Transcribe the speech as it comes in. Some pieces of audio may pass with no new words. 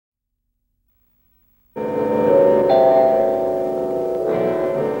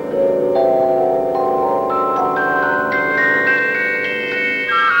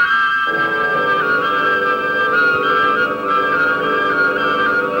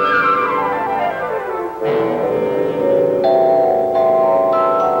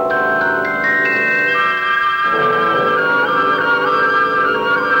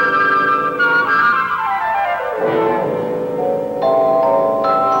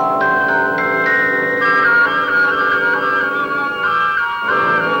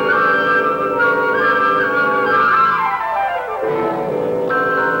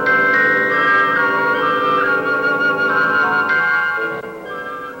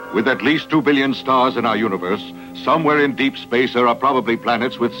With at least 2 billion stars in our universe, somewhere in deep space there are probably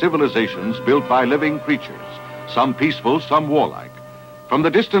planets with civilizations built by living creatures, some peaceful, some warlike. From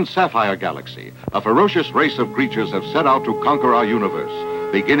the distant Sapphire Galaxy, a ferocious race of creatures have set out to conquer our universe,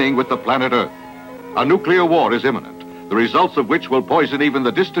 beginning with the planet Earth. A nuclear war is imminent, the results of which will poison even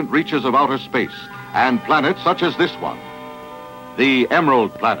the distant reaches of outer space and planets such as this one, the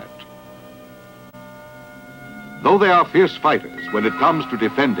Emerald Planet. Though they are fierce fighters when it comes to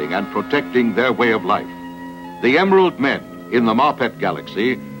defending and protecting their way of life, the Emerald Men in the Marpet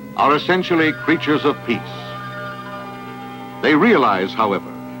Galaxy are essentially creatures of peace. They realize,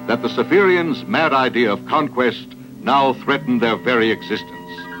 however, that the Spherions' mad idea of conquest now threaten their very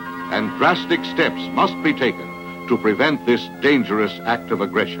existence, and drastic steps must be taken to prevent this dangerous act of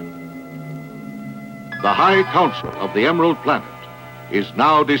aggression. The High Council of the Emerald Planet is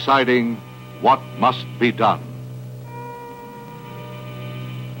now deciding what must be done.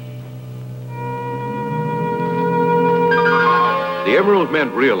 The Emerald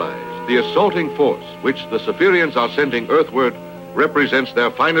Men realize the assaulting force which the Spherions are sending earthward represents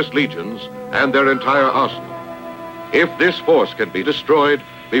their finest legions and their entire arsenal. If this force can be destroyed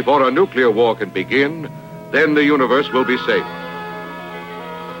before a nuclear war can begin, then the universe will be safe.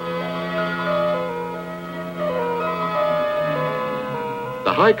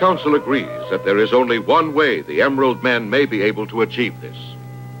 The High Council agrees that there is only one way the Emerald Men may be able to achieve this.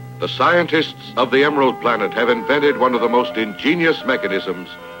 The scientists of the Emerald Planet have invented one of the most ingenious mechanisms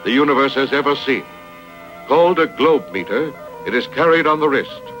the universe has ever seen. Called a globe meter, it is carried on the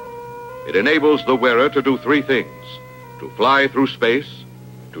wrist. It enables the wearer to do three things: to fly through space,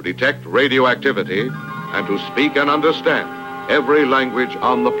 to detect radioactivity, and to speak and understand every language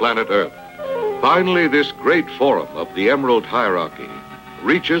on the planet Earth. Finally, this great forum of the Emerald Hierarchy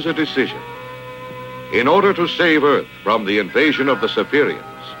reaches a decision. In order to save Earth from the invasion of the Spherions,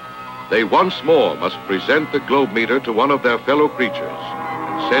 they once more must present the globe meter to one of their fellow creatures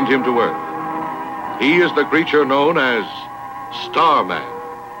and send him to Earth. He is the creature known as Starman.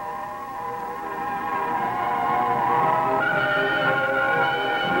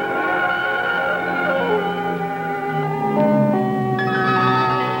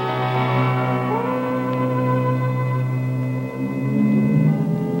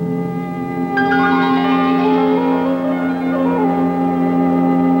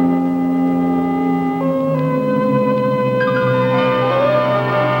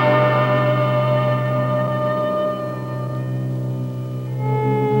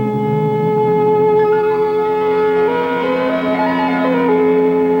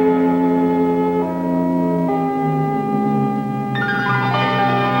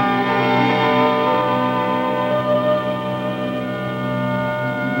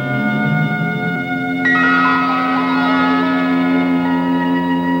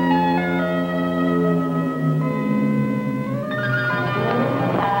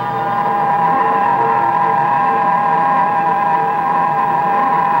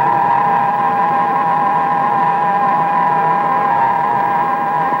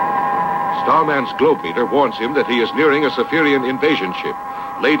 Starman's globe meter warns him that he is nearing a Spherion invasion ship,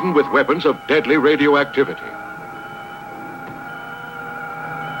 laden with weapons of deadly radioactivity.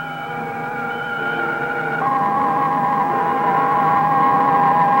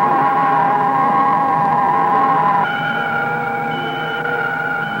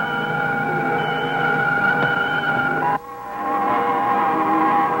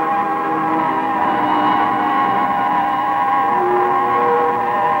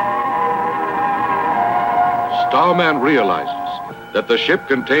 Starman realizes that the ship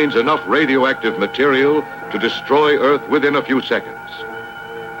contains enough radioactive material to destroy Earth within a few seconds.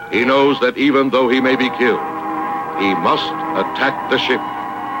 He knows that even though he may be killed, he must attack the ship.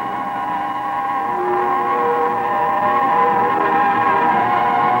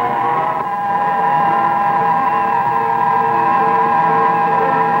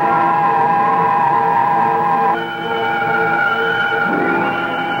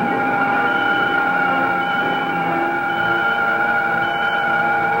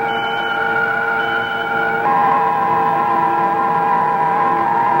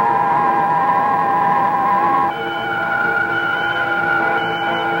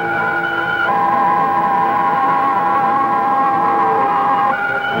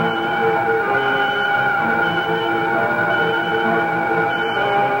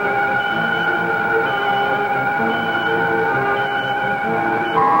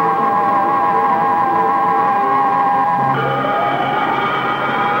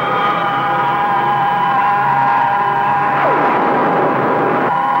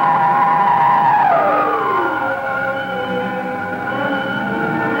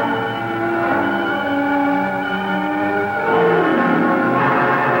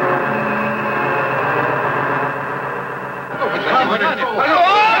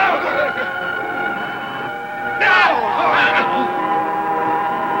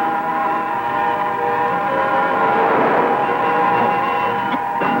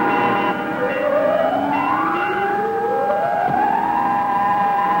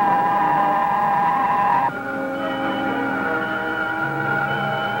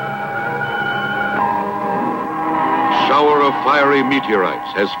 shower of fiery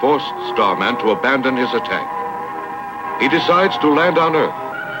meteorites has forced Starman to abandon his attack. He decides to land on Earth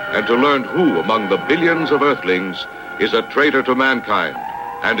and to learn who among the billions of Earthlings is a traitor to mankind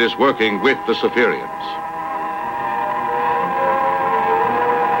and is working with the Spherions.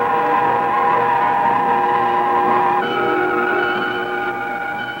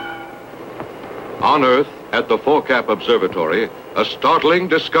 On Earth, at the Forecap Observatory, a startling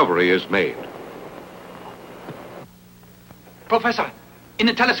discovery is made. Professor, in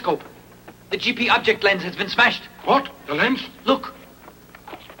the telescope, the GP object lens has been smashed. What? The lens? Look.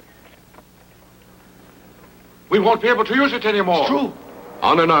 We won't be able to use it anymore. It's true.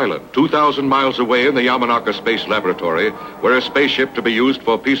 On an island 2,000 miles away in the Yamanaka Space Laboratory, where a spaceship to be used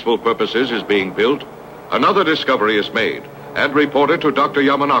for peaceful purposes is being built, another discovery is made and reported to Dr.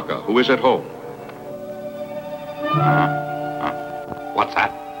 Yamanaka, who is at home. What's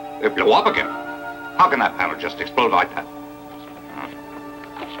that? It blew up again. How can that panel just explode like that?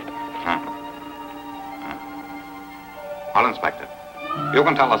 I'll inspect it. You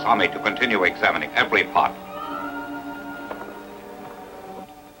can tell Asami to continue examining every part.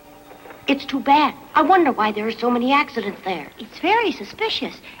 It's too bad. I wonder why there are so many accidents there. It's very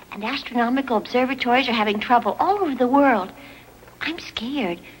suspicious, and astronomical observatories are having trouble all over the world. I'm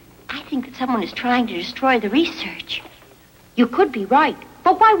scared. I think that someone is trying to destroy the research. You could be right,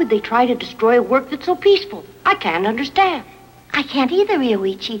 but why would they try to destroy a work that's so peaceful? I can't understand. I can't either,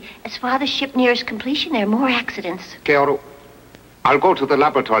 Ryoichi. As Father's ship nears completion, there are more accidents. Keoru, I'll go to the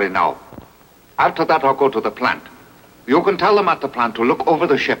laboratory now. After that, I'll go to the plant. You can tell them at the plant to look over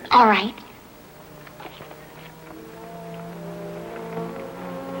the ship. All right.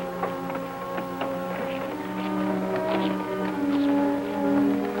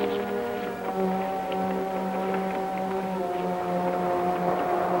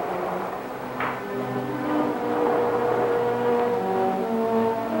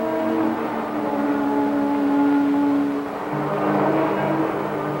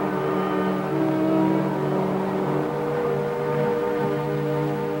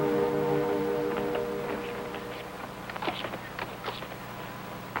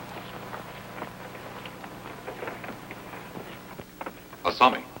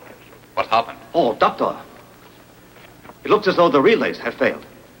 Asami, what happened? Oh, Doctor. It looks as though the relays had failed.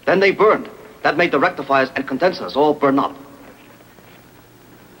 Then they burned. That made the rectifiers and condensers all burn up.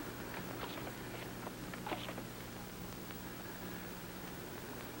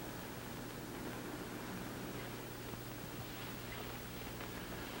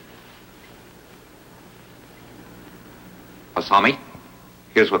 Asami,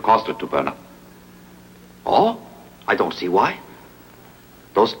 here's what caused it to burn up. Oh? I don't see why.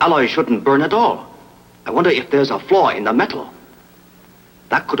 Those alloys shouldn't burn at all. I wonder if there's a flaw in the metal.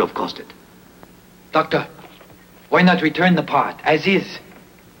 That could have caused it. Doctor, why not return the part as is?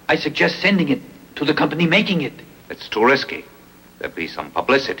 I suggest sending it to the company making it. It's too risky. There'd be some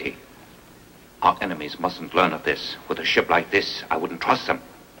publicity. Our enemies mustn't learn of this. With a ship like this, I wouldn't trust them.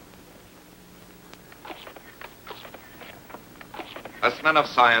 As men of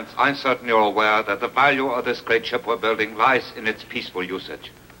science, I'm certain you're aware that the value of this great ship we're building lies in its peaceful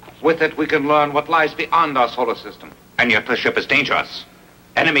usage. With it, we can learn what lies beyond our solar system. And yet the ship is dangerous.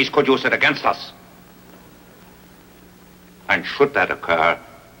 Enemies could use it against us. And should that occur,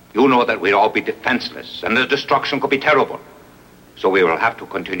 you know that we'd all be defenseless, and the destruction could be terrible. So we will have to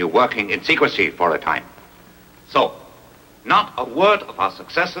continue working in secrecy for a time. So, not a word of our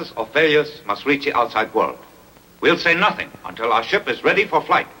successes or failures must reach the outside world. We'll say nothing until our ship is ready for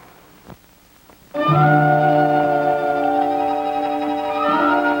flight.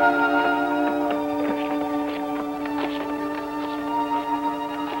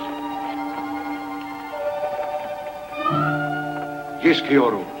 Yes,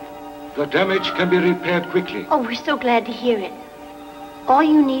 Keoru. The damage can be repaired quickly. Oh, we're so glad to hear it. All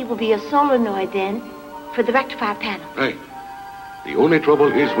you need will be a solenoid then for the rectifier panel. Right. The only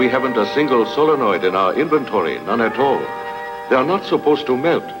trouble is we haven't a single solenoid in our inventory, none at all. They are not supposed to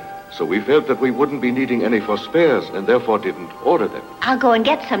melt, so we felt that we wouldn't be needing any for spares and therefore didn't order them. I'll go and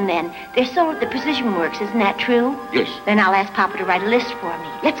get some then. They're sold at the Precision Works, isn't that true? Yes. Then I'll ask Papa to write a list for me.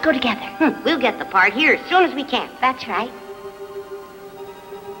 Let's go together. We'll get the part here as soon as we can. That's right.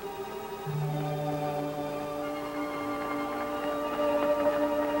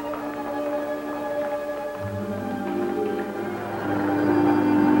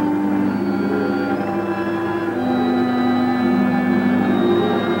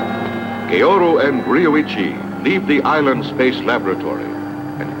 Keoru and Ryoichi leave the island space laboratory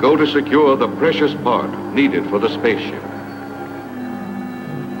and go to secure the precious part needed for the spaceship.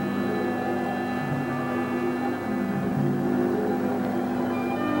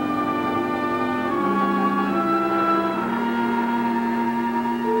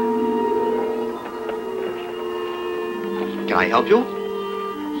 I help you?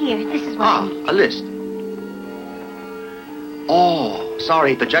 Here, this is what I need. A list. Oh,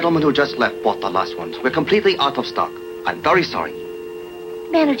 sorry. The gentleman who just left bought the last ones. We're completely out of stock. I'm very sorry.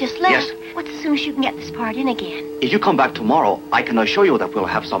 Man who just left? Yes. What's as soon as you can get this part in again? If you come back tomorrow, I can assure you that we'll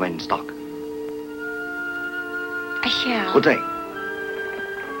have some in stock. I shall. Good day.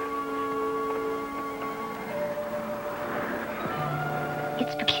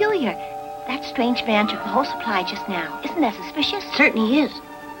 It's peculiar. That strange man took the whole supply just now. Isn't that suspicious? Certainly is.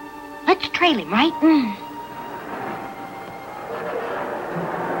 Let's trail him, right?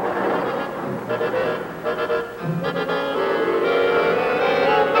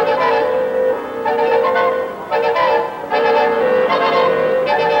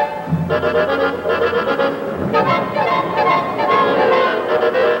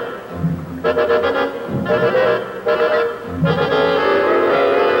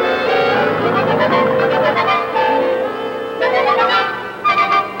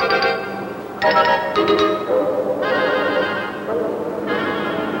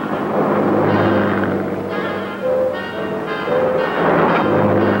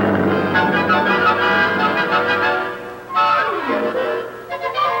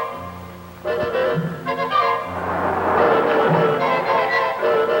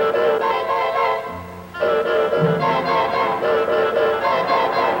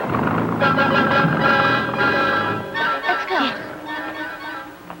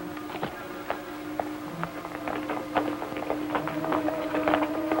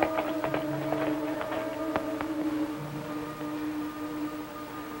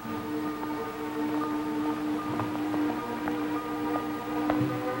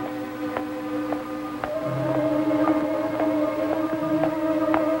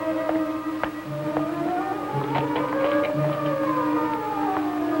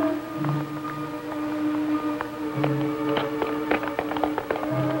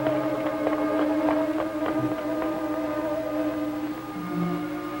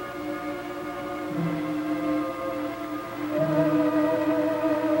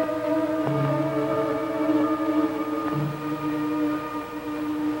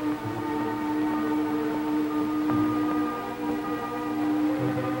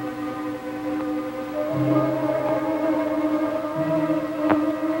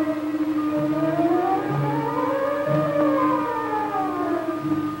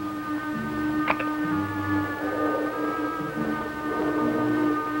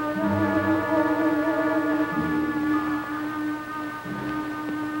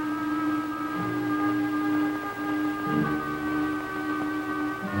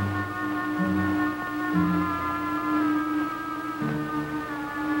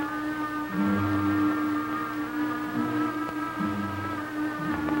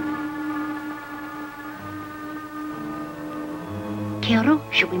 Kyoto,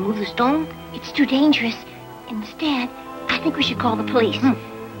 should we move the stone? It's too dangerous. Instead, I think we should call the police.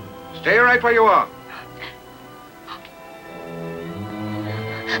 Stay right where you are.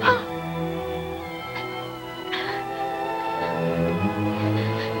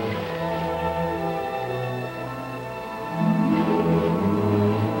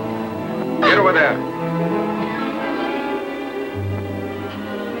 Get over there.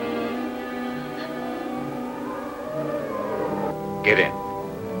 Get in.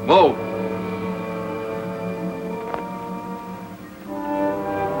 Move.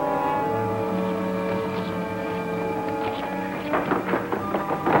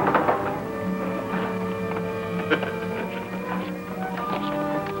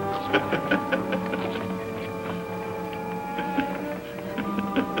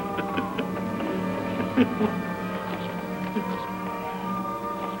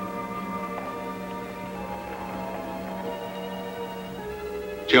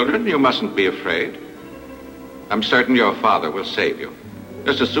 Children, you mustn't be afraid. I'm certain your father will save you.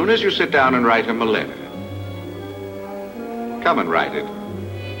 Just as soon as you sit down and write him a letter. Come and write it.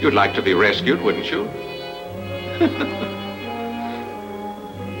 You'd like to be rescued, wouldn't you?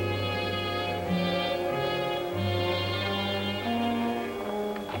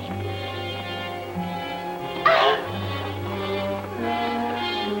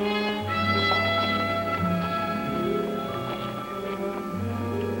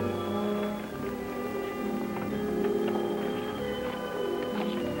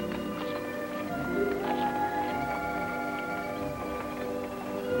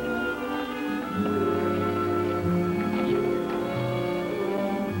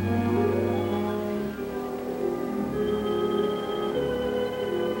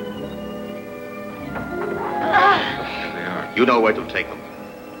 You know where to take them.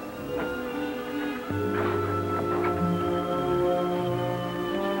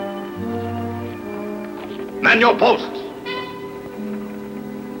 Man your posts.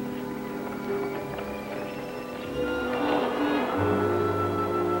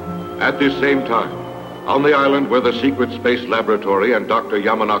 At this same time, on the island where the secret space laboratory and Dr.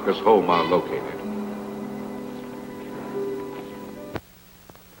 Yamanaka's home are located.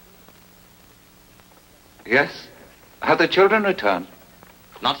 Yes? Have the children returned?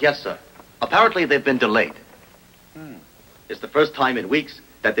 Not yet, sir. Apparently they've been delayed. It's the first time in weeks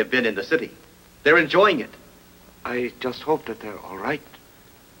that they've been in the city. They're enjoying it. I just hope that they're all right.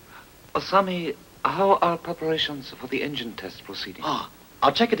 Osami, how are preparations for the engine test proceeding?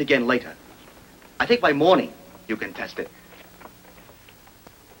 I'll check it again later. I think by morning you can test it.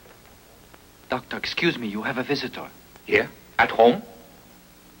 Doctor, excuse me, you have a visitor. Here? At home?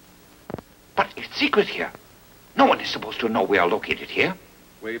 But it's secret here. No one is supposed to know we are located here.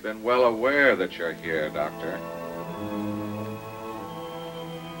 We've been well aware that you're here, Doctor.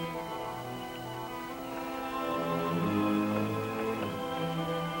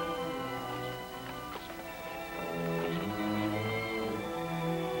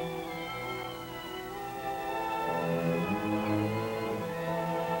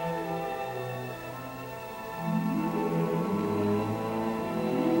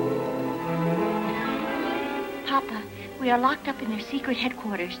 Papa, we are locked up in their secret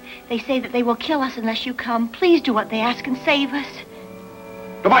headquarters. They say that they will kill us unless you come. Please do what they ask and save us.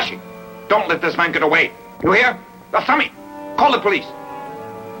 Tobashi, don't let this man get away. You hear? Osami, call the police.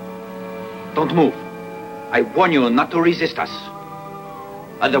 Don't move. I warn you not to resist us.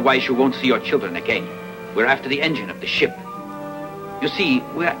 Otherwise, you won't see your children again. We're after the engine of the ship. You see,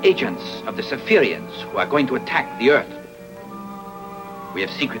 we're agents of the Spherions who are going to attack the Earth. We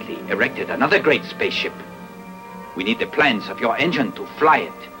have secretly erected another great spaceship. We need the plans of your engine to fly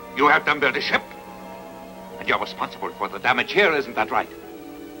it. You have them build a ship. And you're responsible for the damage here, isn't that right?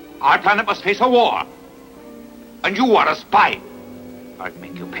 Our planet must face a war. And you are a spy. I'll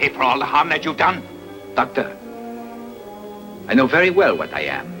make you pay for all the harm that you've done. Doctor, I know very well what I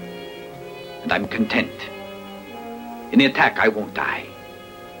am. And I'm content. In the attack, I won't die.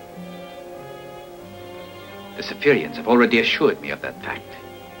 The Spherions have already assured me of that fact.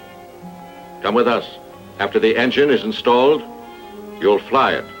 Come with us. After the engine is installed, you'll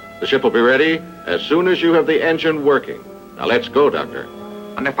fly it. The ship will be ready as soon as you have the engine working. Now let's go, Doctor.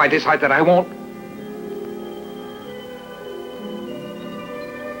 And if I decide that I won't?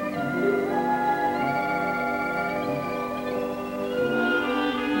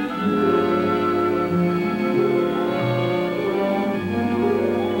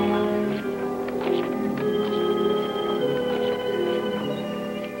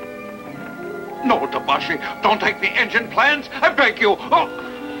 No, Tobashi, don't take the engine plans. I beg you. Oh.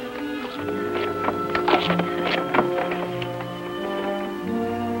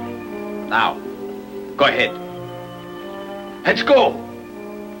 Now, go ahead. Let's go.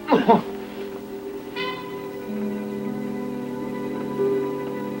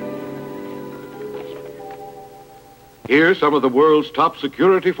 Here, some of the world's top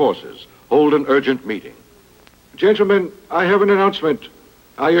security forces hold an urgent meeting. Gentlemen, I have an announcement.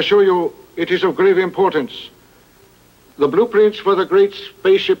 I assure you, it is of grave importance. The blueprints for the great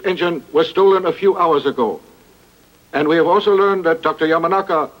spaceship engine were stolen a few hours ago. And we have also learned that Dr.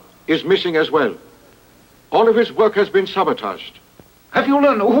 Yamanaka is missing as well. All of his work has been sabotaged. Have you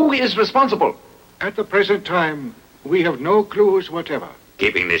learned who is responsible? At the present time, we have no clues whatever.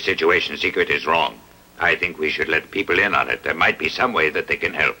 Keeping this situation secret is wrong. I think we should let people in on it. There might be some way that they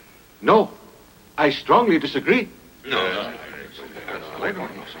can help. No, I strongly disagree. No.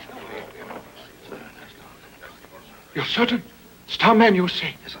 You're certain? Starman, you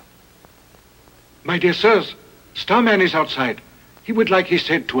say? Yes, sir. My dear sirs, Starman is outside. He would like, he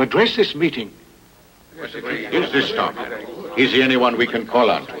said, to address this meeting. Is this Starman? Is he anyone we can call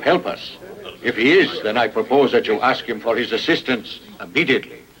on to help us? If he is, then I propose that you ask him for his assistance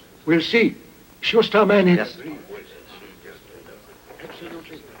immediately. We'll see. Sure, Starman is... Yes.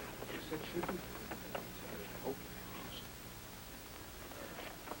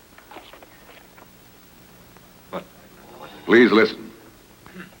 Please listen.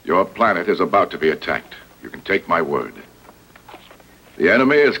 Your planet is about to be attacked. You can take my word. The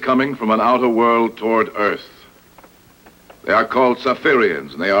enemy is coming from an outer world toward Earth. They are called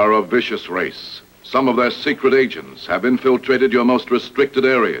Spherions, and they are a vicious race. Some of their secret agents have infiltrated your most restricted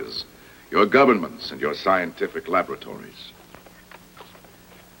areas, your governments and your scientific laboratories.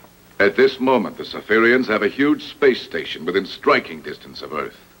 At this moment, the Spherions have a huge space station within striking distance of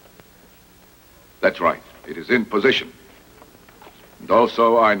Earth. That's right. It is in position. And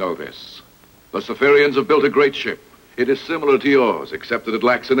also, I know this. The Spherions have built a great ship. It is similar to yours, except that it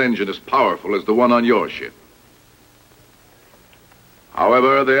lacks an engine as powerful as the one on your ship.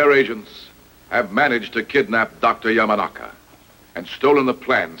 However, their agents have managed to kidnap Dr. Yamanaka and stolen the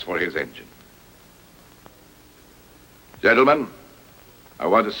plans for his engine. Gentlemen, I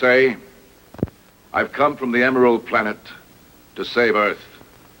want to say I've come from the Emerald Planet to save Earth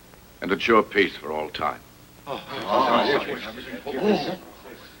and ensure peace for all time.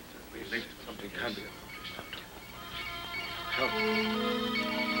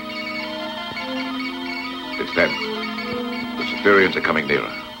 It's them. The Spherions are coming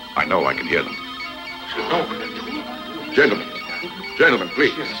nearer. I know I can hear them. Gentlemen,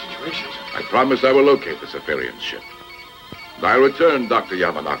 please. I promise I will locate the Spherian ship. And I'll return Dr.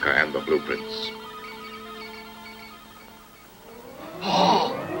 Yamanaka and the blueprints.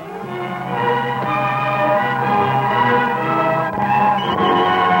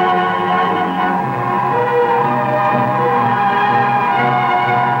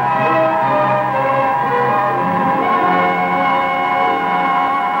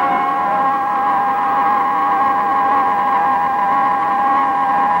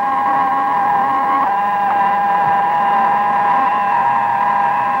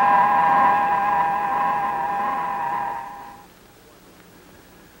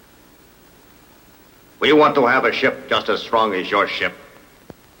 We want to have a ship just as strong as your ship.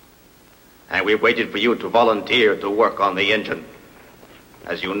 And we've waited for you to volunteer to work on the engine.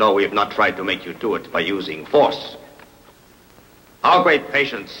 As you know, we've not tried to make you do it by using force. Our great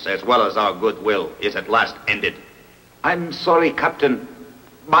patience, as well as our goodwill, is at last ended. I'm sorry, Captain.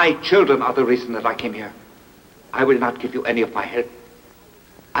 My children are the reason that I came here. I will not give you any of my help.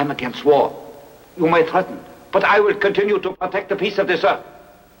 I'm against war. You may threaten, but I will continue to protect the peace of this earth.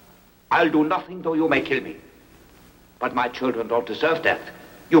 I'll do nothing though you may kill me. But my children don't deserve death.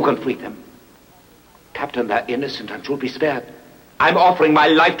 You can free them. Captain, they're innocent and should be spared. I'm offering my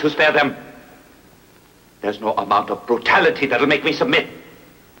life to spare them. There's no amount of brutality that'll make me submit.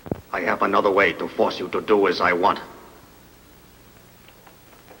 I have another way to force you to do as I want.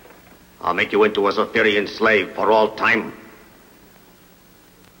 I'll make you into a Spherian slave for all time.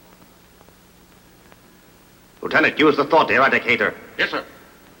 Lieutenant, use the thought eradicator. Yes, sir.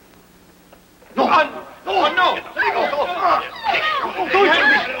 No! No! Let me go! Don't hit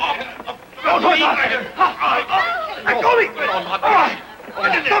me! Don't hurt me! Let go me!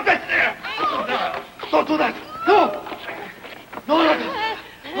 Stop it! Don't do that! No!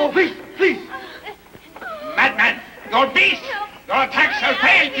 No, please! Madman! You're a beast! Your attack shall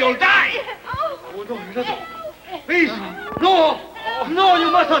fail! You'll die! Oh, no, he doesn't. Please! No,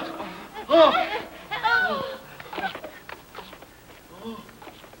 you mustn't!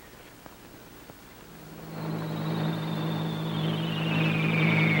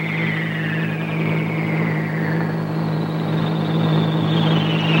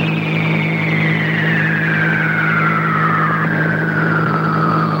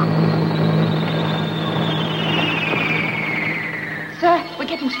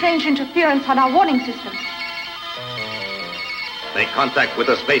 Strange interference on our warning systems. Make contact with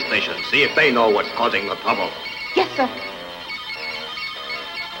the space station. See if they know what's causing the trouble. Yes, sir.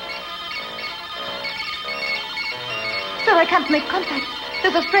 Sir, I can't make contact.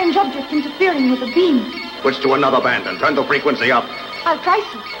 There's a strange object interfering with the beam. Switch to another band and turn the frequency up. I'll try,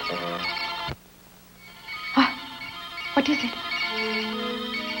 sir. What is it?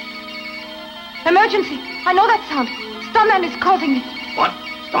 Emergency! I know that sound. Starman is causing it. What?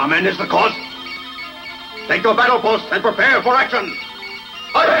 Starman is the cause? Take your battle posts and prepare for action!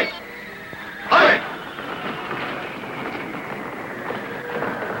 Hurry! Hurry!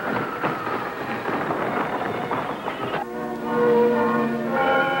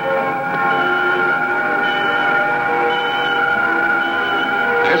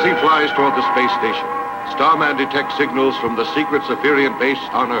 As he flies toward the space station, Starman detects signals from the secret Spherian base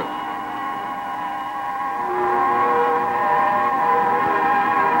on Earth.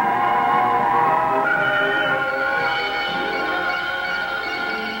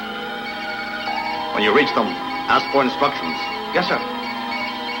 When you reach them, ask for instructions. Yes, sir.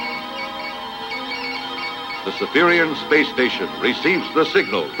 The Spherian space station receives the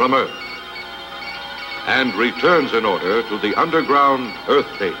signal from Earth and returns an order to the underground Earth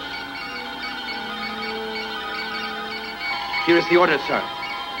base. Here is the order, sir.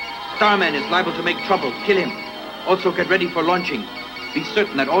 Starman is liable to make trouble. Kill him. Also get ready for launching. Be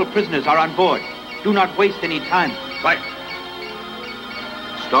certain that all prisoners are on board. Do not waste any time. Right.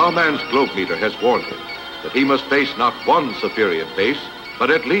 Starman's globe meter has warned him that he must face not one Spherian base,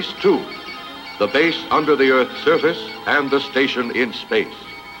 but at least two. The base under the Earth's surface and the station in space.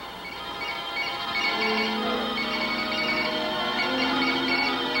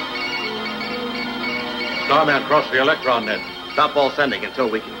 Starman crossed the electron net. Stop all sending until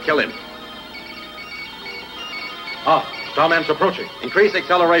we can kill him. Ah, Starman's approaching. Increase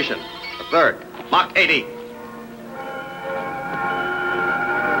acceleration. A third. Mach 80.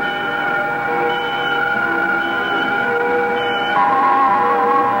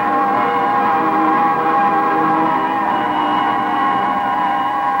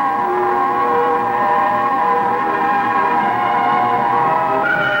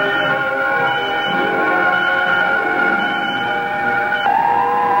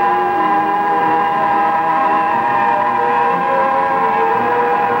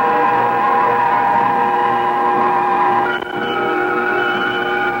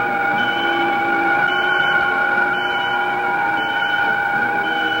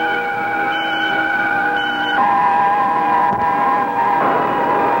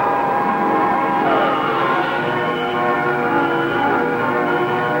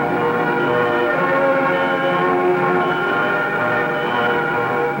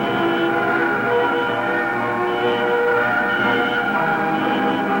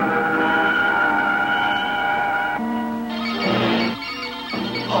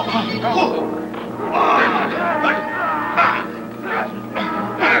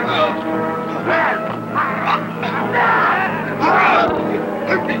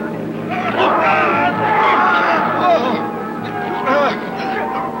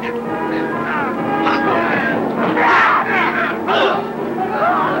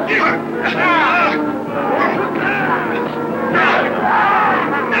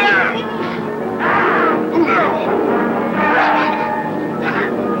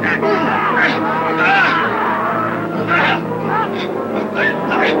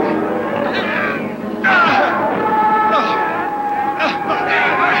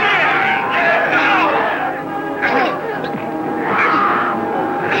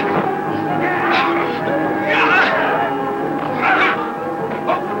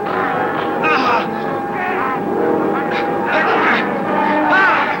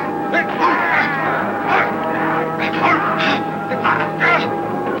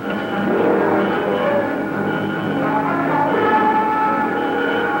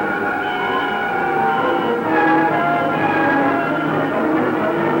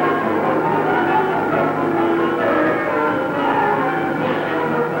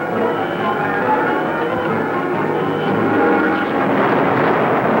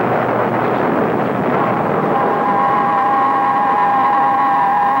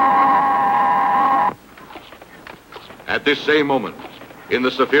 At this same moment, in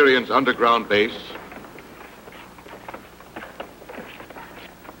the Spherions' underground base,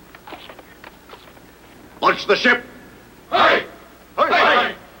 Launch the ship! Aye!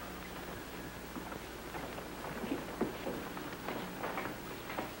 Aye!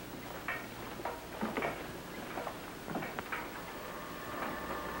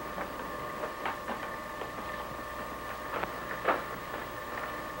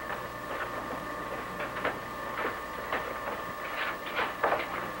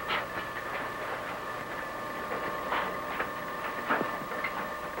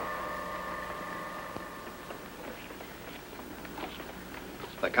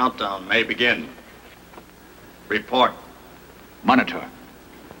 The countdown may begin. Report. Monitor.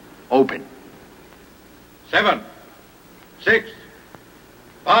 Open. 7, 6,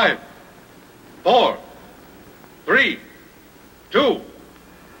 5, 4, 3, 2,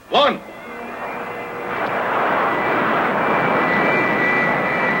 1.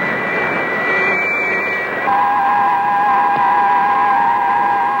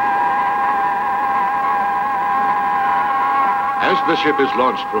 as the ship is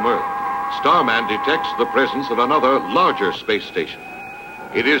launched from Earth, Starman detects the presence of another larger space station.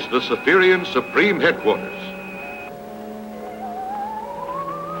 It is the Spherion Supreme Headquarters.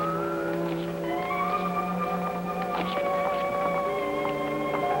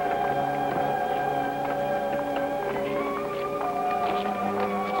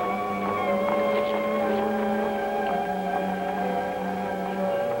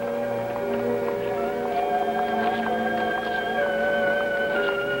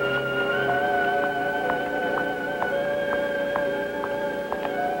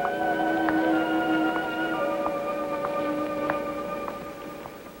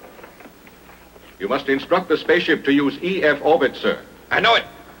 You must instruct the spaceship to use EF orbit, sir. I know it.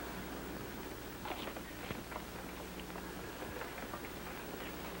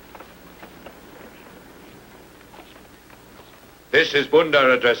 This is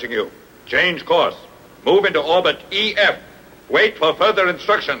Bundar addressing you. Change course. Move into orbit EF. Wait for further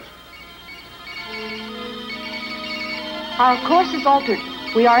instructions. Our course is altered.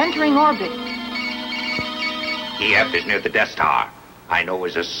 We are entering orbit. Kiev is near the Death Star. I know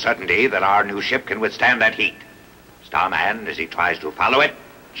as a certainty that our new ship can withstand that heat. Starman, as he tries to follow it,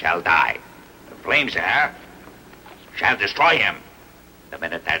 shall die. The flames there shall destroy him. The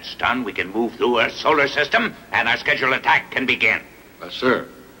minute that's done, we can move through Earth's solar system, and our scheduled attack can begin. Sir,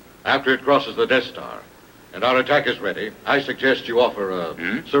 after it crosses the Death Star, and our attack is ready, I suggest you offer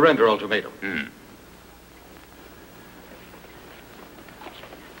a surrender ultimatum.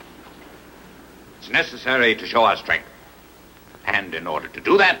 It's necessary to show our strength. And in order to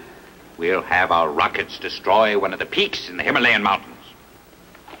do that, we'll have our rockets destroy one of the peaks in the Himalayan mountains.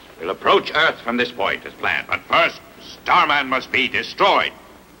 We'll approach Earth from this point as planned, but first, Starman must be destroyed.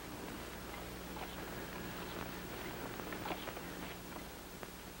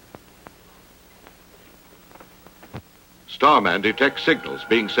 Starman detects signals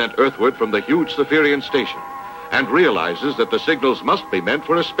being sent earthward from the huge Spherion station and realizes that the signals must be meant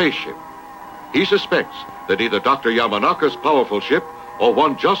for a spaceship. He suspects that either Dr. Yamanaka's powerful ship or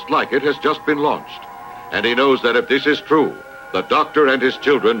one just like it has just been launched. And he knows that if this is true, the doctor and his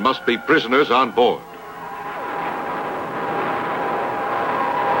children must be prisoners on board.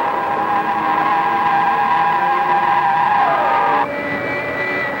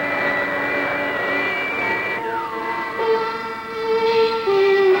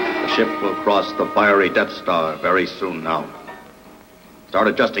 The ship will cross the fiery Death Star very soon now. Start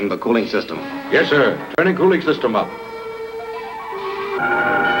adjusting the cooling system. Yes, sir. Turning cooling system up.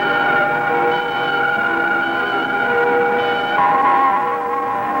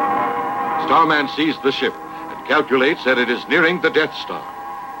 Starman sees the ship and calculates that it is nearing the Death Star.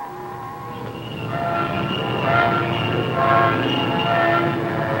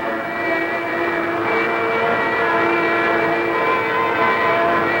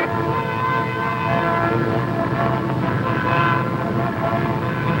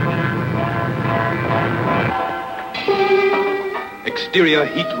 Exterior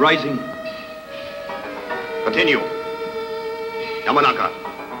heat rising. Continue. Yamanaka,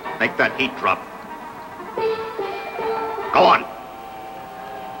 make that heat drop. Go on.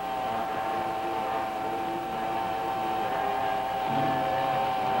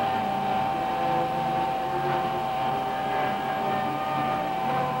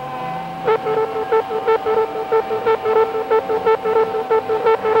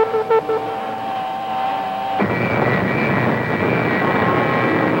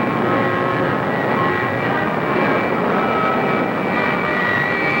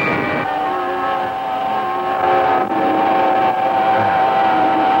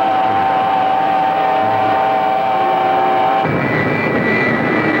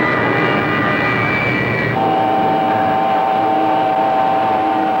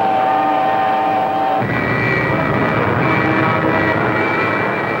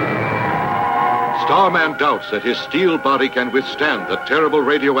 Starman doubts that his steel body can withstand the terrible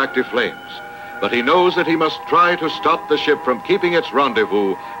radioactive flames, but he knows that he must try to stop the ship from keeping its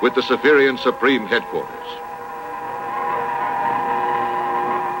rendezvous with the Spherion Supreme Headquarters.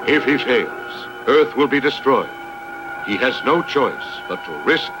 If he fails, Earth will be destroyed. He has no choice but to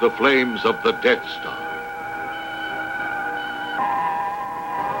risk the flames of the Death Star.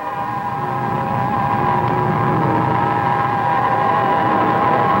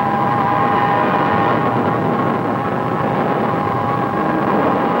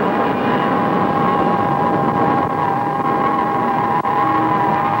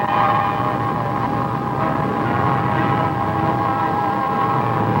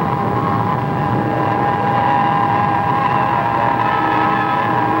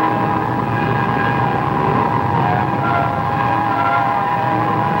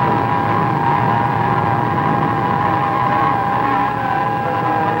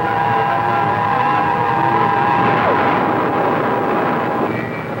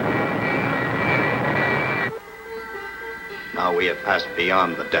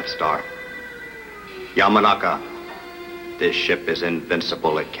 Beyond the Death Star. Yamanaka, this ship is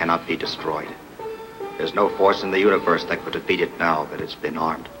invincible. It cannot be destroyed. There's no force in the universe that could defeat it now that it's been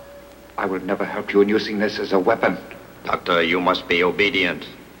armed. I will never help you in using this as a weapon. Doctor, you must be obedient.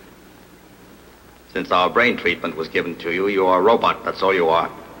 Since our brain treatment was given to you, you are a robot. That's all you are.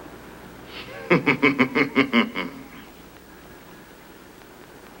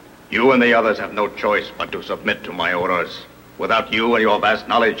 You and the others have no choice but to submit to my orders. Without you and your vast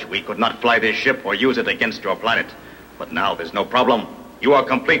knowledge, we could not fly this ship or use it against your planet. But now there's no problem. You are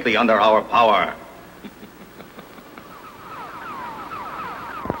completely under our power.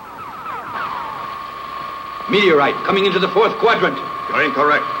 Meteorite coming into the fourth quadrant. You're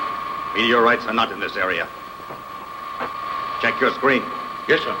incorrect. Meteorites are not in this area. Check your screen.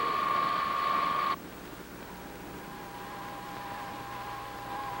 Yes, sir.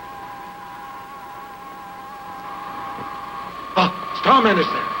 Starman is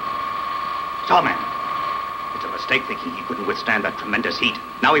there. Starman. It's a mistake thinking he couldn't withstand that tremendous heat.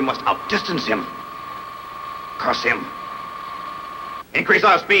 Now we must outdistance him. Curse him. Increase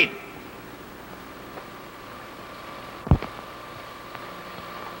our speed.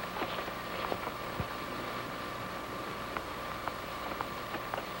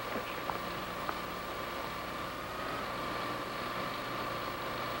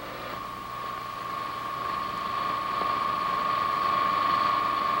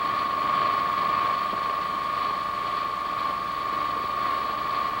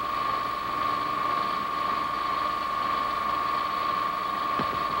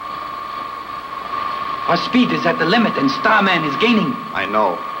 Our speed is at the limit and Starman is gaining. I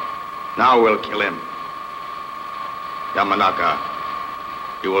know. Now we'll kill him. Yamanaka,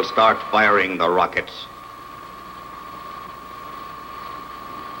 you will start firing the rockets.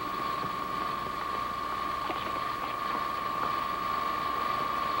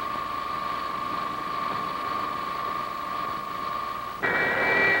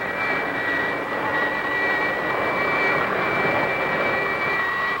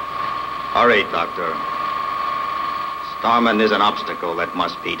 Hurry, Doctor. Starman is an obstacle that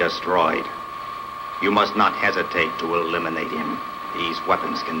must be destroyed. You must not hesitate to eliminate him. These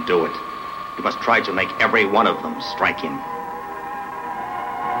weapons can do it. You must try to make every one of them strike him.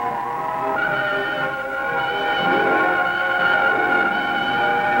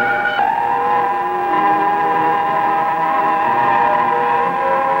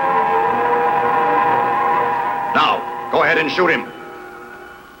 Now, go ahead and shoot him.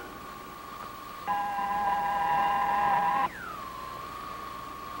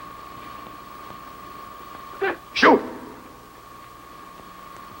 Shoot!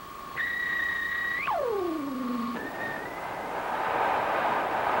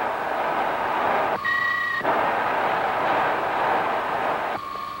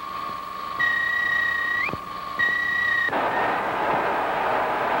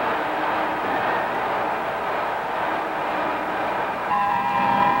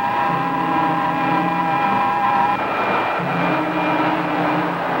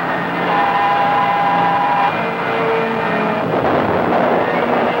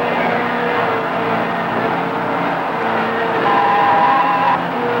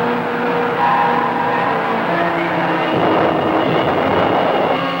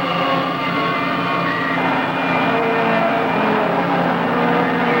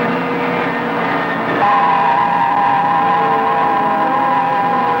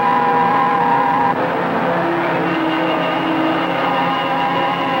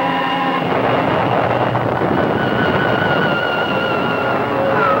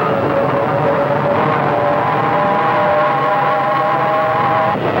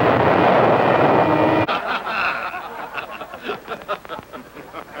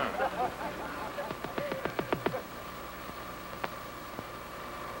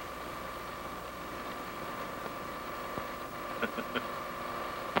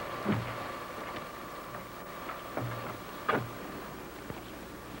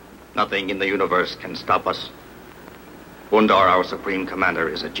 Nothing in the universe can stop us. Undar, our Supreme Commander,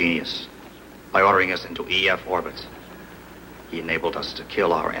 is a genius. By ordering us into EF orbits, he enabled us to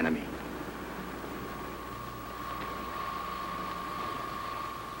kill our enemy.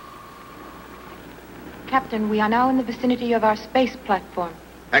 Captain, we are now in the vicinity of our space platform.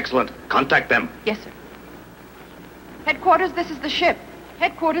 Excellent. Contact them. Yes, sir. Headquarters, this is the ship.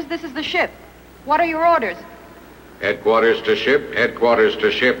 Headquarters, this is the ship. What are your orders? Headquarters to ship, headquarters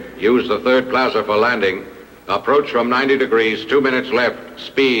to ship. Use the third plaza for landing. Approach from 90 degrees, 2 minutes left.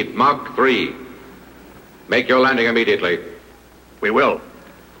 Speed, Mach 3. Make your landing immediately. We will.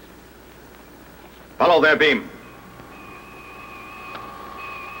 Follow their beam.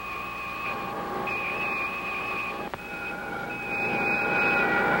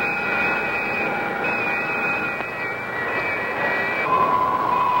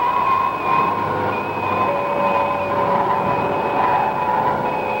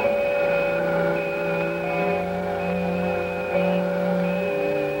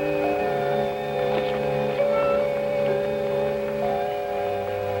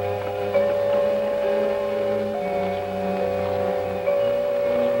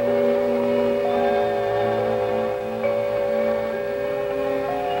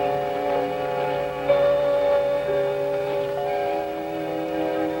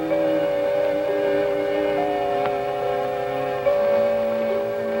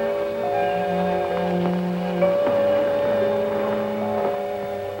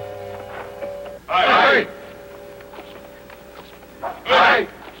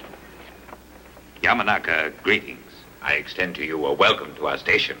 Yamanaka, greetings. I extend to you a welcome to our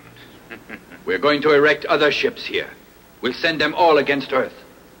station. We're going to erect other ships here. We'll send them all against Earth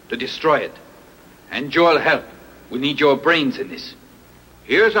to destroy it. And you'll help. We need your brains in this.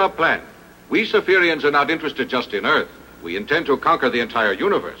 Here's our plan. We Spherions are not interested just in Earth. We intend to conquer the entire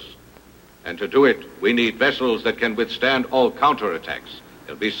universe. And to do it, we need vessels that can withstand all counterattacks.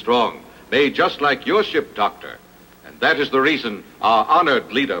 They'll be strong, made just like your ship, Doctor. And that is the reason our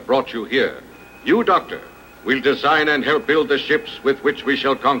honored leader brought you here. You, Doctor, will design and help build the ships with which we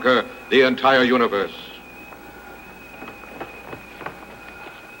shall conquer the entire universe.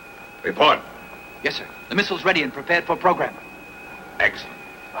 Report. Yes, sir. The missile's ready and prepared for program. Excellent.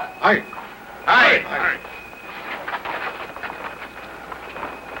 Aye. Aye. Aye.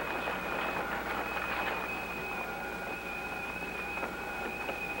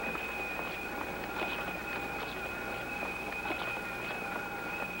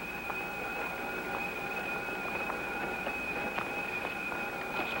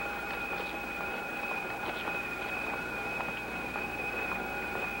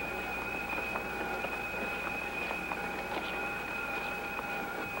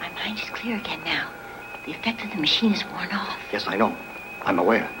 My mind is clear again now. The effect of the machine is worn off. Yes, I know. I'm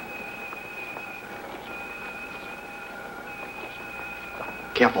aware.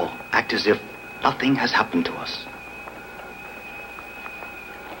 Careful. Act as if nothing has happened to us.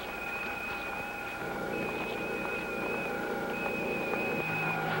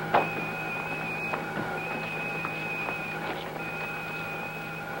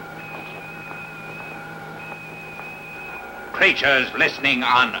 Creatures listening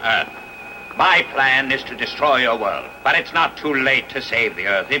on Earth. My plan is to destroy your world, but it's not too late to save the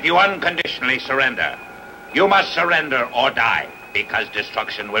Earth if you unconditionally surrender. You must surrender or die, because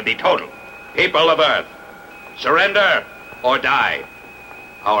destruction will be total. People of Earth, surrender or die.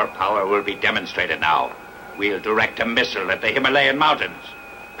 Our power will be demonstrated now. We'll direct a missile at the Himalayan mountains.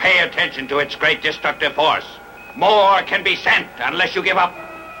 Pay attention to its great destructive force. More can be sent unless you give up.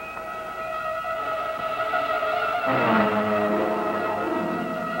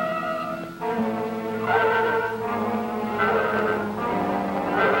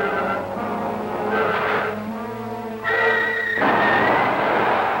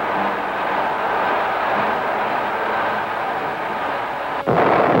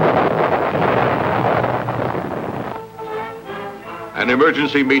 An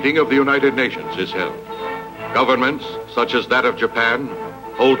emergency meeting of the United Nations is held. Governments, such as that of Japan,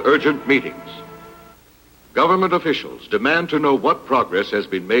 hold urgent meetings. Government officials demand to know what progress has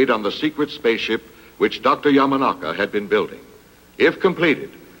been made on the secret spaceship which Dr. Yamanaka had been building. If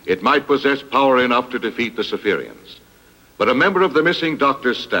completed, it might possess power enough to defeat the Spherions. But a member of the missing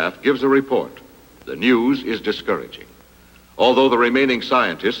doctor's staff gives a report. The news is discouraging. Although the remaining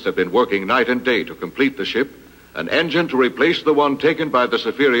scientists have been working night and day to complete the ship, an engine to replace the one taken by the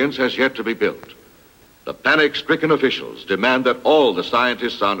Spherions has yet to be built. The panic-stricken officials demand that all the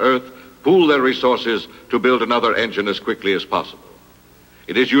scientists on Earth pool their resources to build another engine as quickly as possible.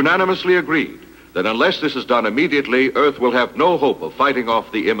 It is unanimously agreed that unless this is done immediately, Earth will have no hope of fighting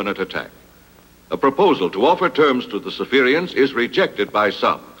off the imminent attack. A proposal to offer terms to the Spherions is rejected by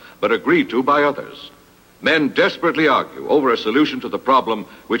some, but agreed to by others. Men desperately argue over a solution to the problem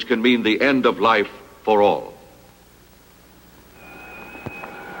which can mean the end of life for all.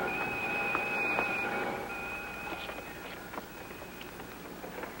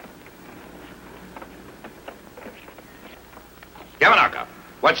 Yamanaka,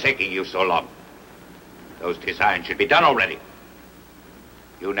 what's taking you so long? Those designs should be done already.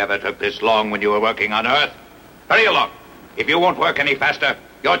 You never took this long when you were working on Earth. Hurry along. If you won't work any faster,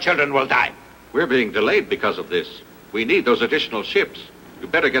 your children will die. We're being delayed because of this. We need those additional ships. You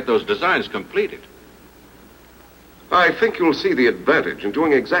better get those designs completed. I think you'll see the advantage in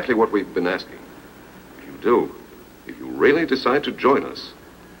doing exactly what we've been asking. If you do, if you really decide to join us,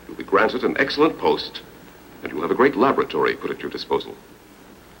 you'll be granted an excellent post, and you'll have a great laboratory put at your disposal.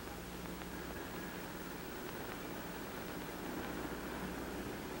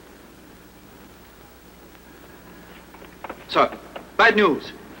 Sir, bad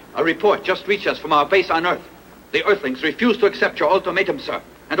news. A report just reached us from our base on Earth. The Earthlings refuse to accept your ultimatum, sir.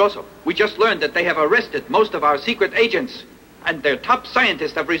 And also, we just learned that they have arrested most of our secret agents. And their top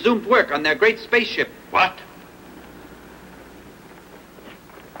scientists have resumed work on their great spaceship. What?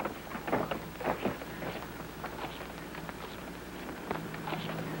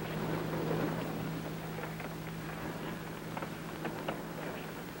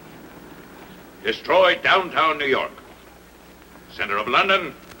 Destroy downtown New York, center of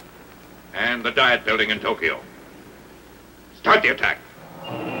London, and the Diet Building in Tokyo. Start the attack.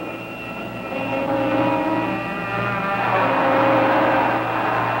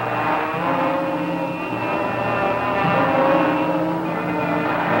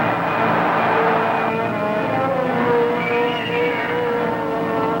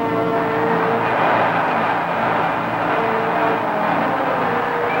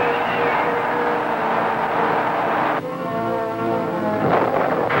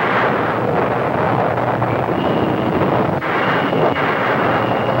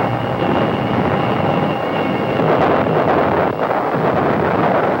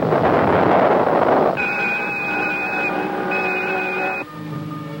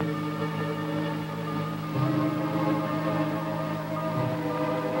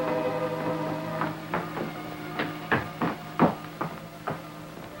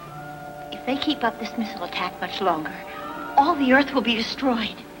 they keep up this missile attack much longer, all the Earth will be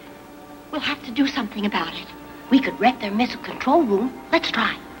destroyed. We'll have to do something about it. We could wreck their missile control room. Let's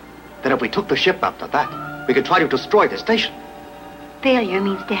try. Then if we took the ship after that, we could try to destroy the station. Failure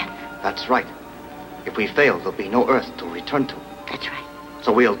means death. That's right. If we fail, there'll be no Earth to return to. That's right.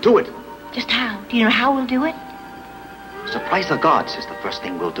 So we'll do it. Just how? Do you know how we'll do it? Surprise the gods is the first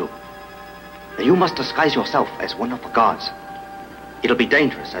thing we'll do. Now you must disguise yourself as one of the gods. It'll be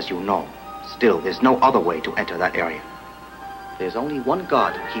dangerous, as you know. Still, there's no other way to enter that area. There's only one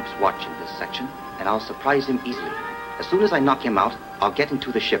god who keeps watch in this section, and I'll surprise him easily. As soon as I knock him out, I'll get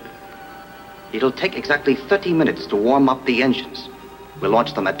into the ship. It'll take exactly 30 minutes to warm up the engines. We'll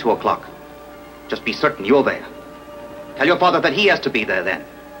launch them at 2 o'clock. Just be certain you're there. Tell your father that he has to be there then.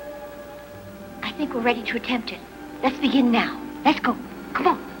 I think we're ready to attempt it. Let's begin now. Let's go. Come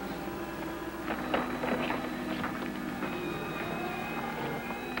on.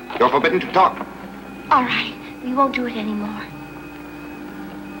 You're forbidden to talk. All right. We won't do it anymore.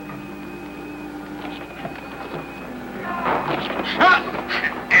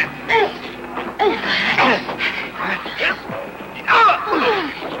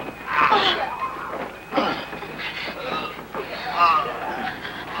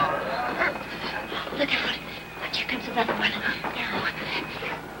 Look out. Here comes another one.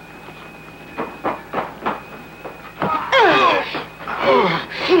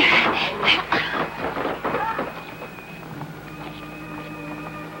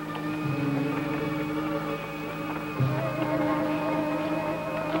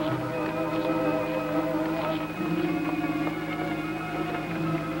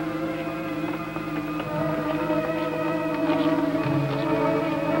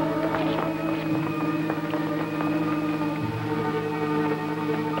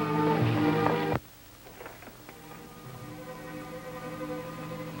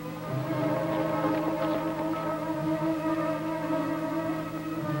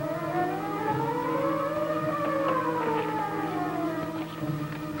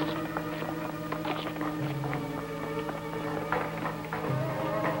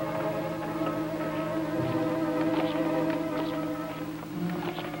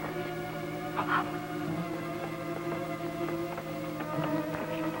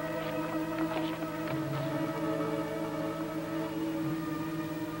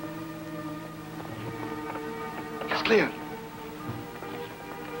 Clear.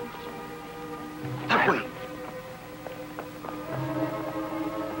 That way.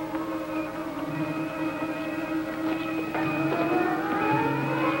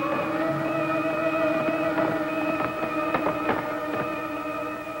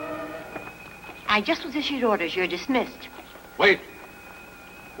 I just was issued orders. You're dismissed. Wait.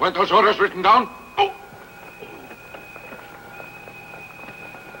 Weren't those orders written down? Oh!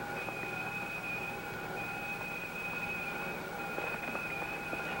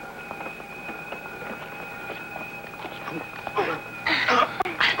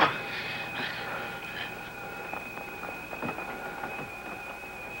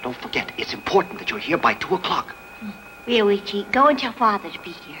 Don't forget, it's important that you're here by 2 o'clock. Ryoichi, go and tell Father to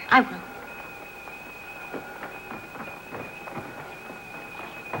be here. I will.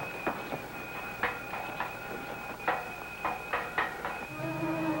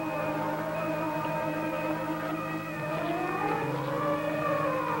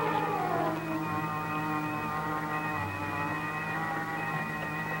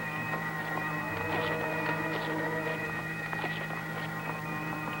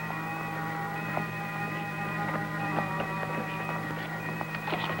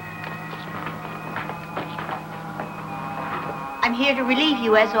 I'm here to relieve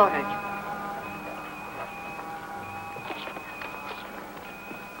you as ordered.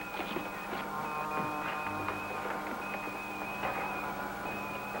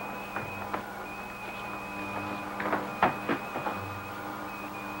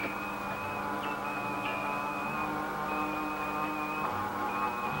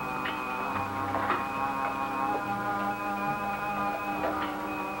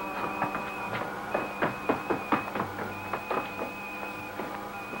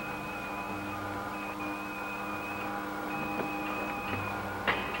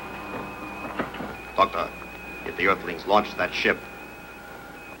 Doctor, if the Earthlings launched that ship,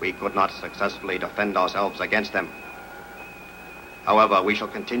 we could not successfully defend ourselves against them. However, we shall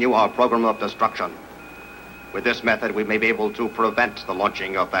continue our program of destruction. With this method, we may be able to prevent the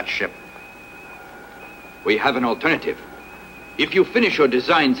launching of that ship. We have an alternative. If you finish your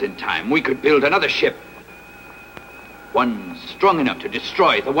designs in time, we could build another ship. One strong enough to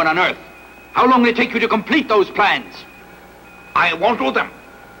destroy the one on Earth. How long will it take you to complete those plans? I won't do them.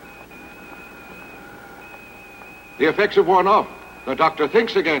 The effects have worn off. The doctor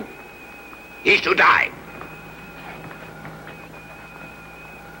thinks again. He's to die.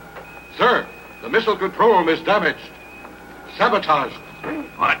 Sir, the missile control room is damaged. Sabotaged.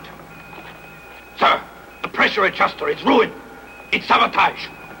 What? Sir, the pressure adjuster is ruined. It's sabotage.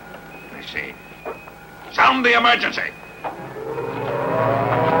 I see. Sound the emergency.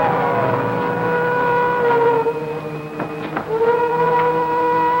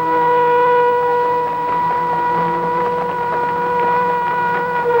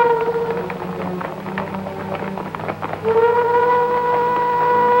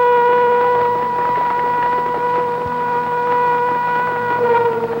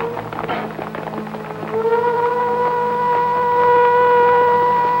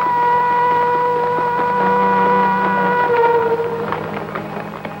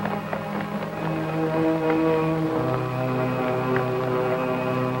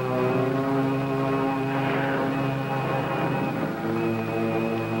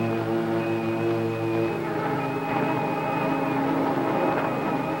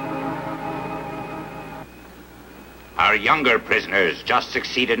 Our younger prisoners just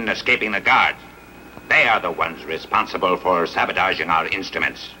succeeded in escaping the guards. They are the ones responsible for sabotaging our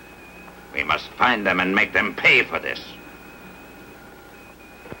instruments. We must find them and make them pay for this.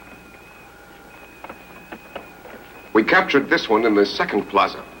 We captured this one in the second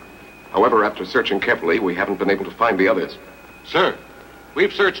plaza. However, after searching carefully, we haven't been able to find the others. Sir,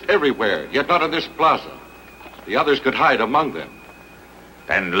 we've searched everywhere, yet not in this plaza. The others could hide among them.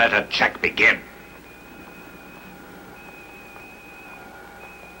 Then let a check begin.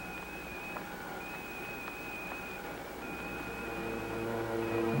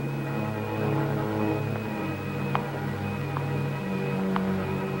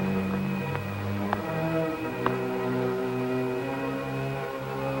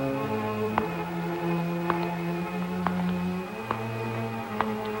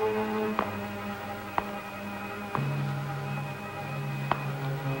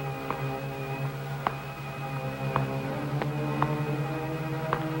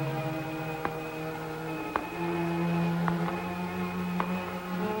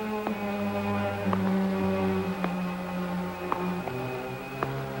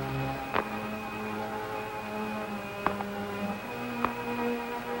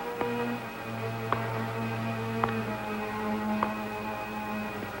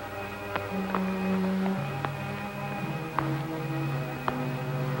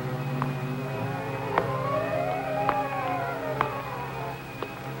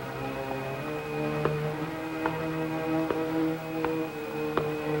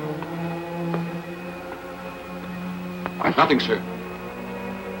 Nothing, sir.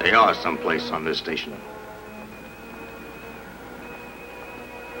 They are someplace on this station.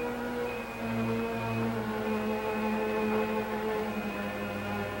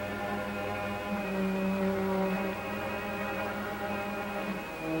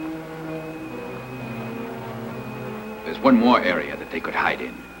 There's one more area that they could hide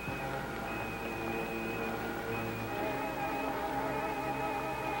in.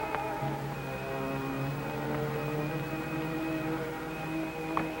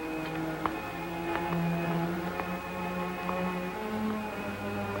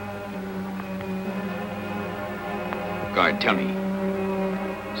 Guard, tell me.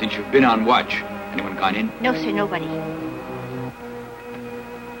 Since you've been on watch, anyone gone in? No, sir, nobody.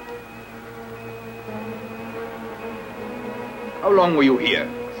 How long were you here?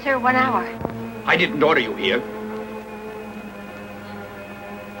 Sir, 1 hour. I didn't order you here.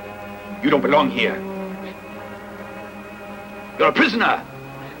 You don't belong here. You're a prisoner.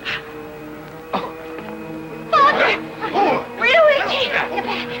 Father! Ryuichi! Get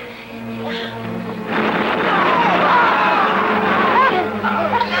back.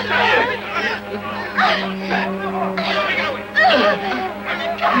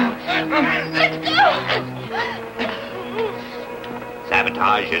 Let's go!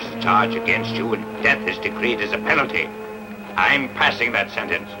 Sabotage is a charge against you, and death is decreed as a penalty. I'm passing that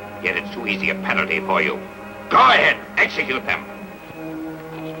sentence, yet it's too easy a penalty for you. Go ahead, execute them.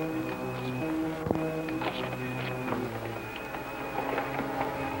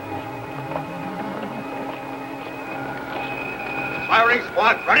 Firing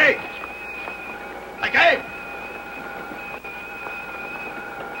squad, ready! Okay!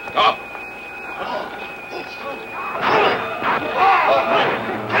 Stop!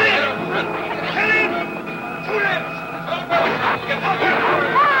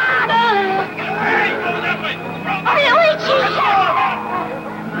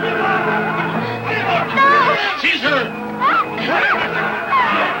 Seize her!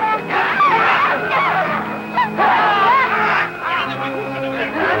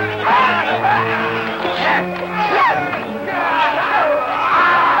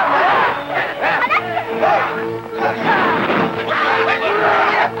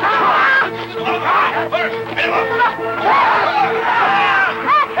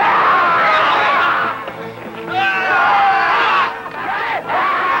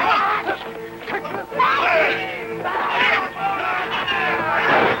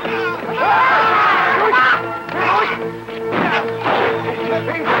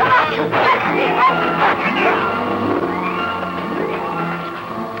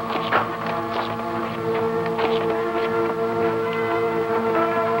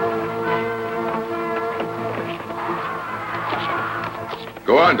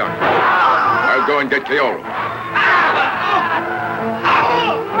 Go on, Doctor. I'll go and get Keoru.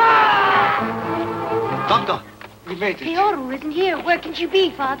 Doctor, we made it. Keoru isn't here. Where can she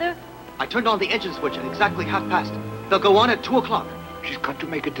be, Father? I turned on the engine switch at exactly past. They'll go on at 2 o'clock. She's got to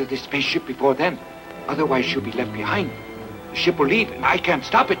make it to the spaceship before then. Otherwise, she'll be left behind. The ship will leave, and I can't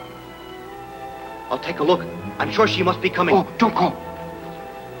stop it. I'll take a look. I'm sure she must be coming. Oh, don't go.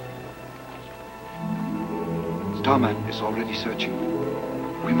 Starman is already searching.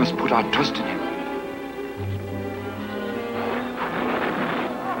 We must put our trust in him.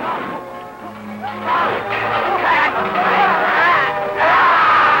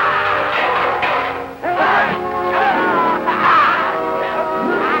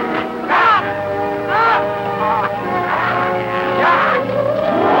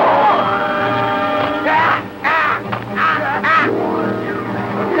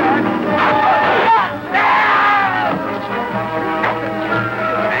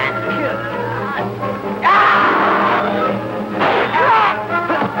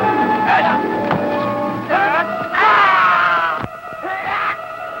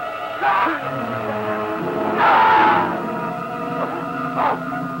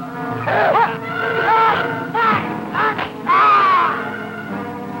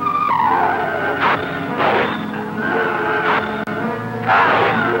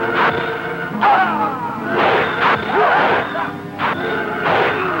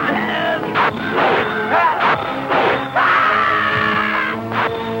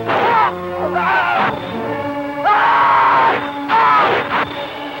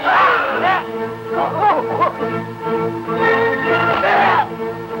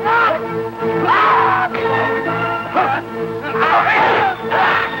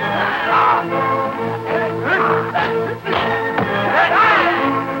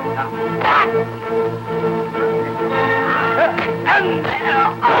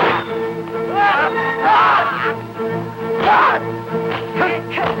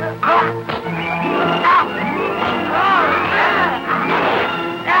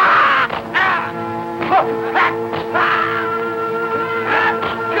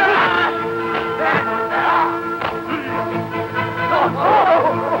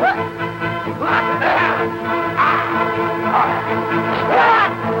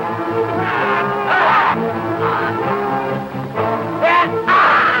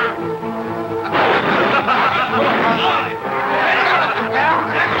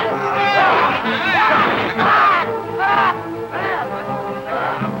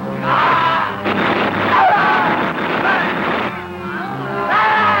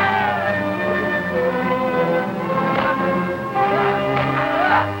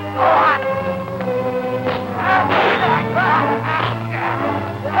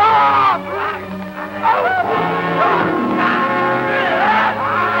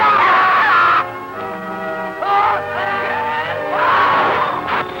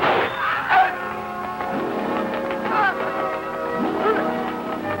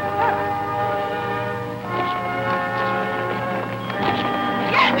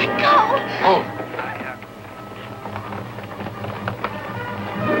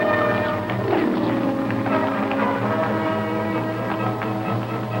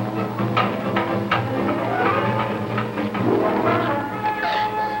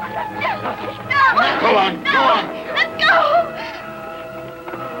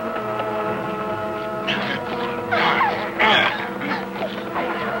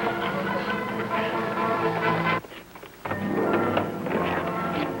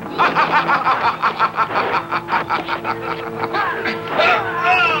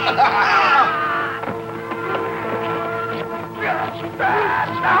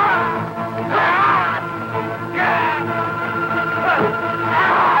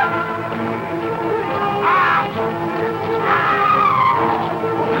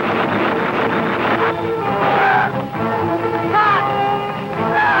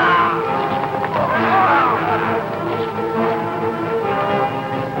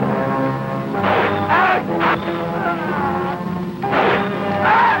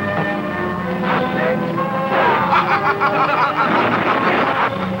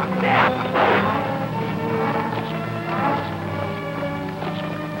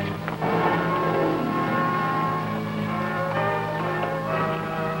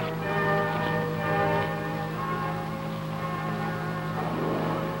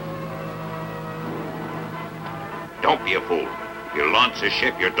 be a fool. If you launch the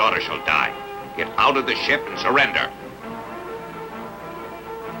ship, your daughter shall die. Get out of the ship and surrender.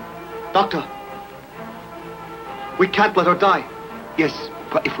 Doctor, we can't let her die. Yes,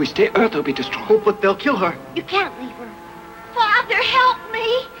 but if we stay, Earth will be destroyed. Oh, but they'll kill her. You can't leave her. Father, help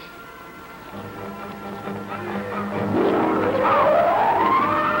me.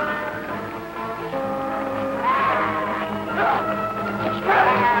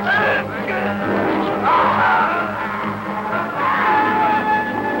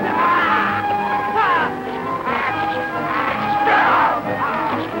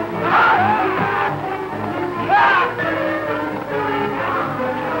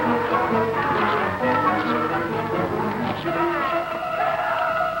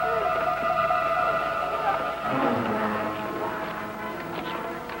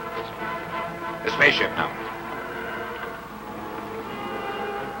 The spaceship now.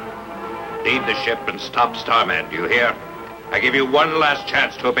 Leave the ship and stop Starman, do you hear? I give you one last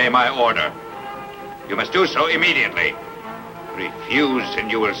chance to obey my order. You must do so immediately. Refuse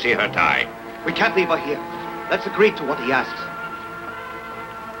and you will see her die. We can't leave her here. Let's agree to what he asks.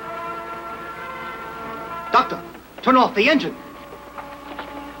 Doctor, turn off the engine.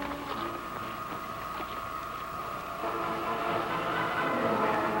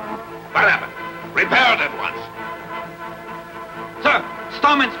 What happened? Repair it at once. Sir,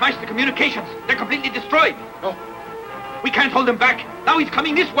 Starman smashed the communications. They're completely destroyed. Oh. We can't hold him back. Now he's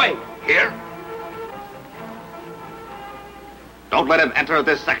coming this way. Here? Don't let him enter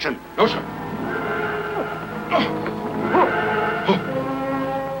this section. No, sir.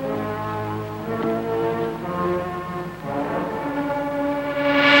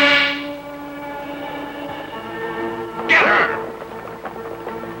 Get her!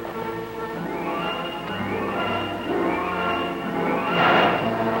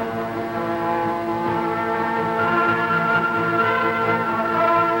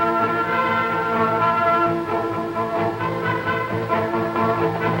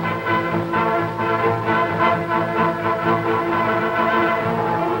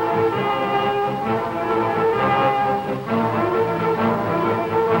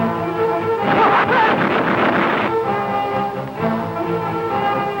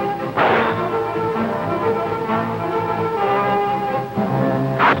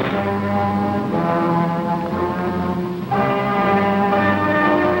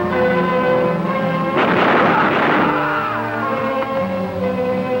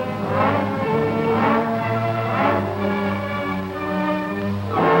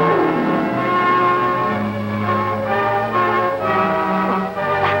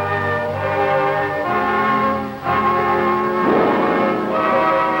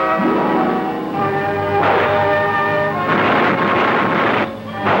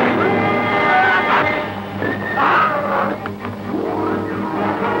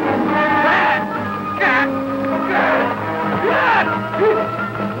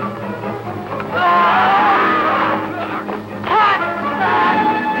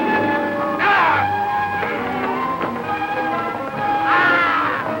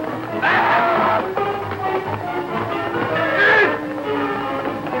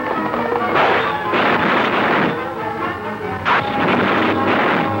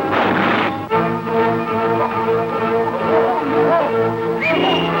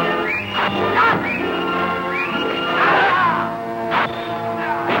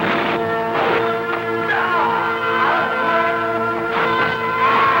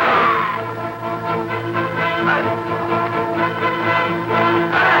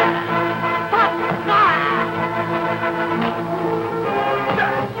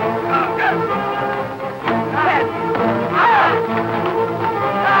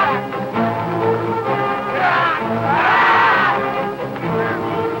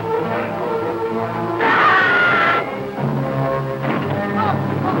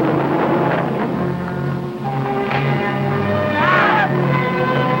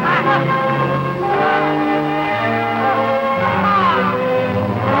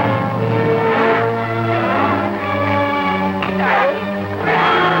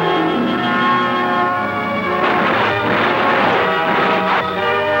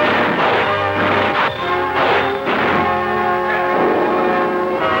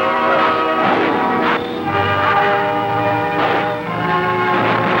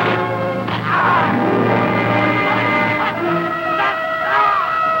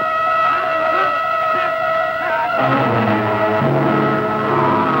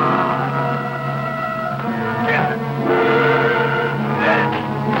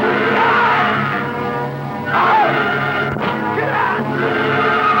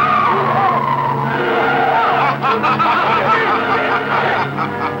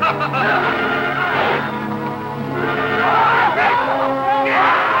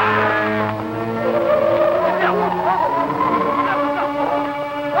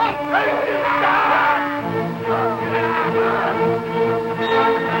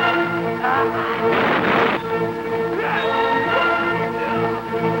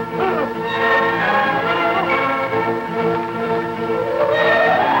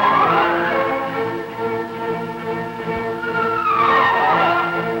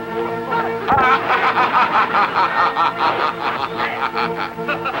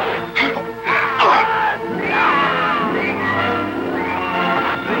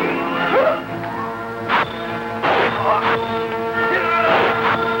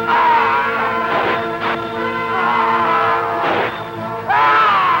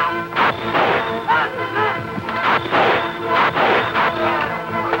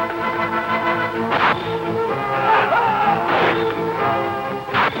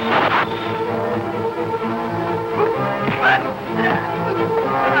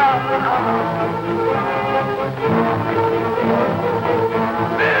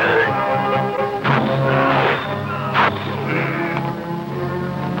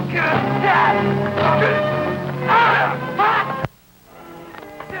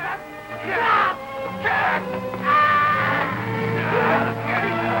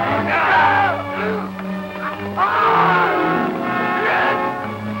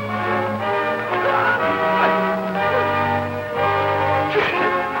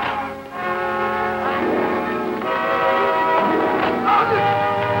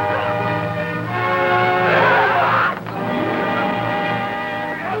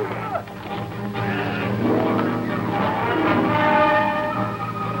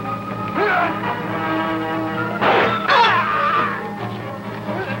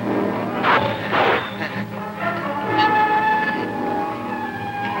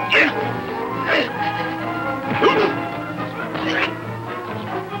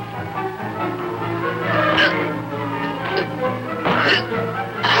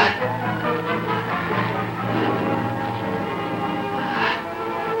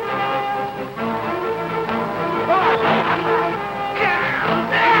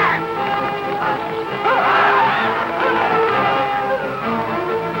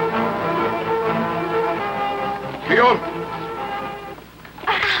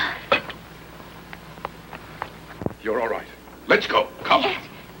 You're all right. Let's go. Come. Yes.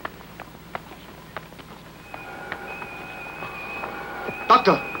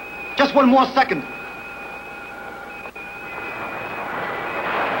 Doctor, just one more second.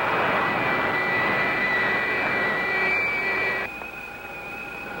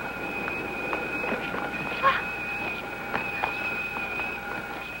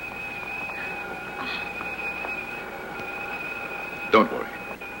 Don't worry.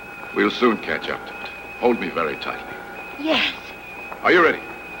 We'll soon catch up to it. Hold me very tightly. Yes. Are you ready?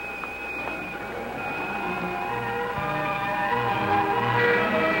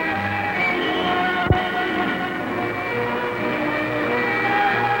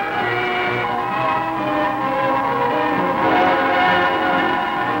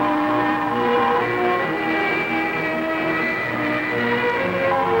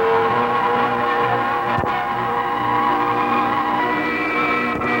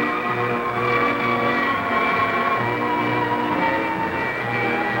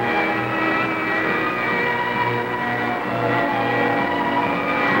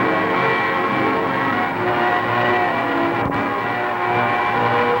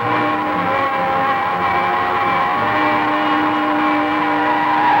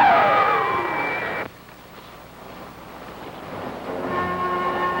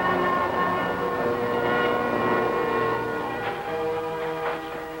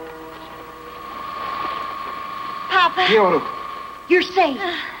 Kyoto, You're safe.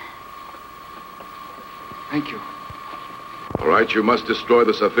 thank you. All right, you must destroy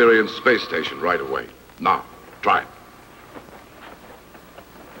the Spherion space station right away. Now, try it.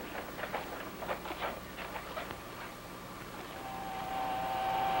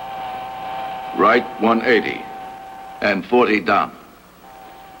 Right 180 and 40 down.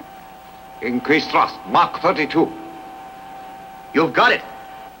 Increase thrust, Mach 32. You've got it.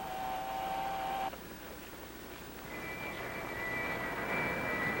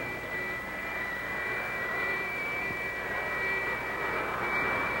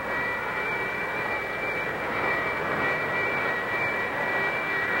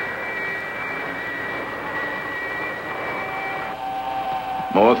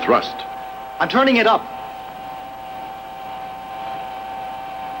 More thrust. I'm turning it up.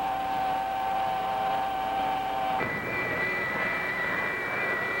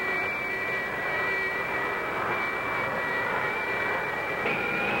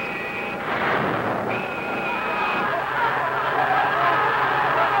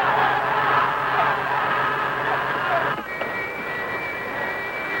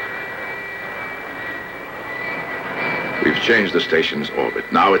 We've changed the station's orbit.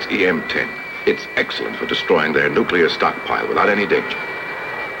 Now it's EM-10. It's excellent for destroying their nuclear stockpile without any danger.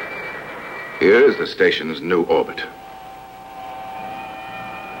 Here is the station's new orbit.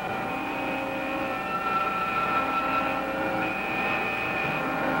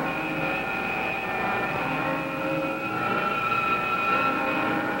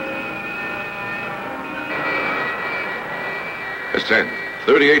 Descend.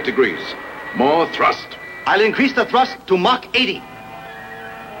 38 degrees. More thrust. I'll increase the thrust to Mach 80.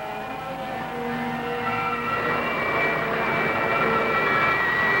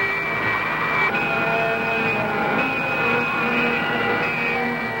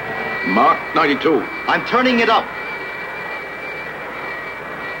 Mach 92. I'm turning it up.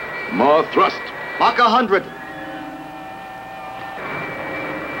 More thrust. Mach 100.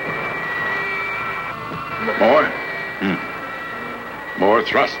 More. More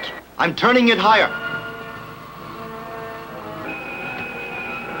thrust. I'm turning it higher.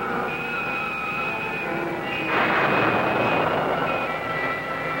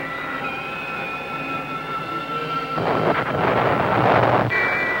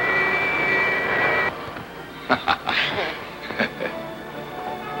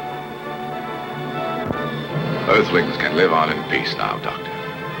 Earthlings can live on in peace now, Doctor.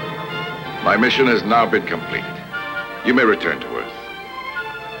 My mission has now been completed. You may return to Earth.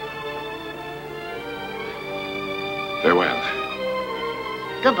 Farewell.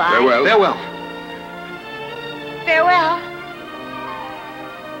 Goodbye. Farewell. Farewell. Farewell.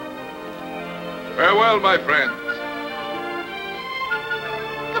 Farewell, my friends.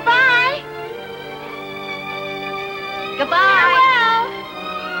 Goodbye. Goodbye.